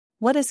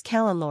What is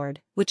Callen-Lorde,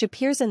 which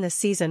appears in the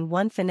Season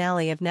 1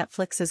 finale of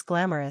Netflix's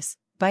Glamorous,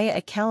 via a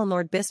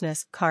Callen-Lorde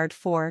business card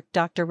for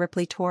Dr.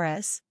 Ripley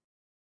Torres?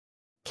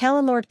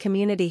 Callen-Lorde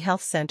Community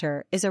Health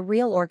Center is a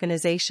real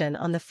organization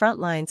on the front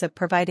lines of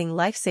providing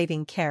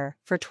life-saving care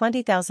for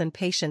 20,000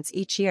 patients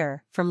each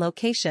year from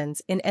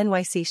locations in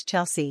NYC's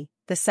Chelsea,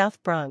 the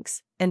South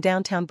Bronx, and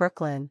downtown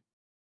Brooklyn.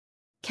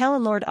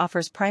 Callen-Lorde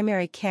offers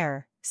primary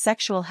care,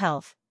 sexual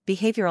health,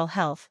 behavioral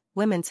health,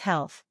 women's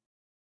health,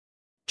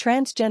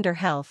 transgender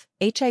health,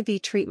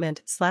 HIV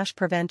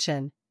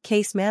treatment/prevention,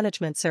 case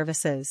management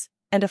services,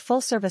 and a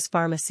full-service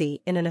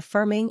pharmacy in an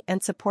affirming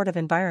and supportive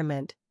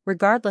environment,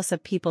 regardless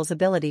of people's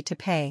ability to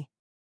pay.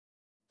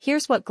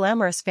 Here's what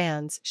Glamorous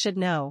fans should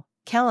know: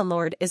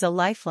 Callen-Lorde is a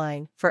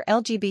lifeline for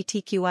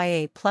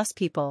LGBTQIA+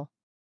 people.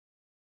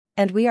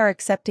 And we are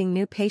accepting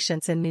new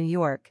patients in New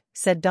York,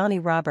 said Donnie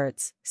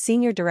Roberts,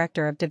 Senior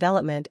Director of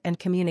Development and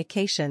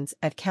Communications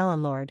at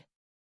Callen-Lorde.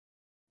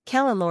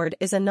 Callen-Lorde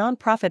is a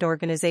non-profit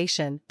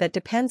organization that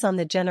depends on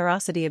the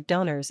generosity of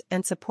donors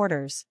and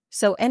supporters,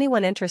 so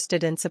anyone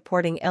interested in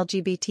supporting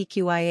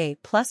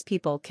LGBTQIA+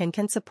 people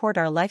can support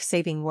our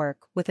life-saving work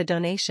with a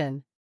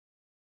donation.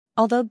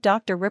 Although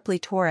Dr. Ripley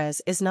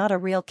Torres is not a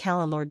real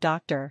Callen-Lorde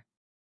doctor,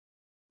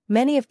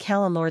 many of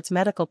Callen-Lorde's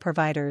medical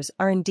providers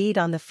are indeed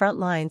on the front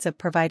lines of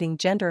providing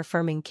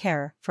gender-affirming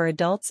care for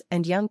adults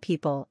and young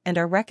people and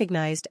are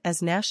recognized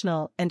as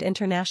national and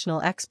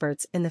international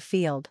experts in the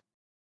field.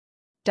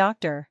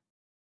 Dr.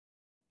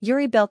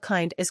 Yuri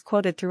Belkind is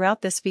quoted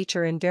throughout this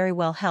feature in Very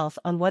Well Health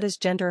on what is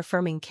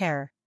gender-affirming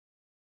care.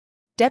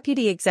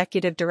 Deputy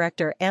Executive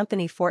Director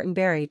Anthony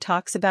Fortenberry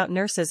talks about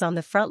nurses on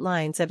the front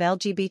lines of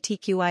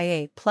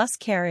LGBTQIA+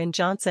 care in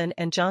Johnson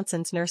 &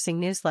 Johnson's nursing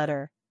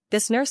newsletter.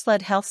 This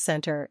nurse-led health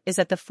center is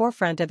at the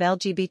forefront of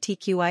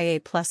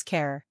LGBTQIA+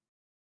 care.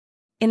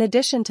 In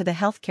addition to the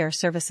healthcare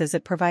services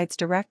it provides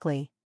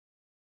directly,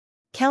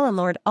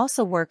 Callen-Lorde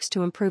also works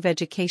to improve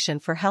education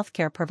for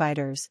healthcare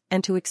providers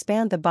and to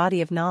expand the body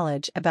of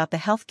knowledge about the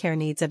healthcare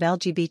needs of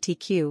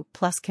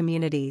LGBTQ+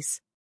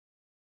 communities.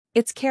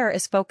 Its care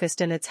is focused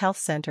in its health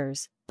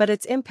centers, but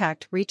its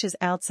impact reaches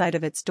outside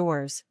of its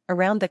doors,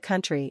 around the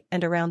country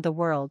and around the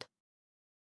world.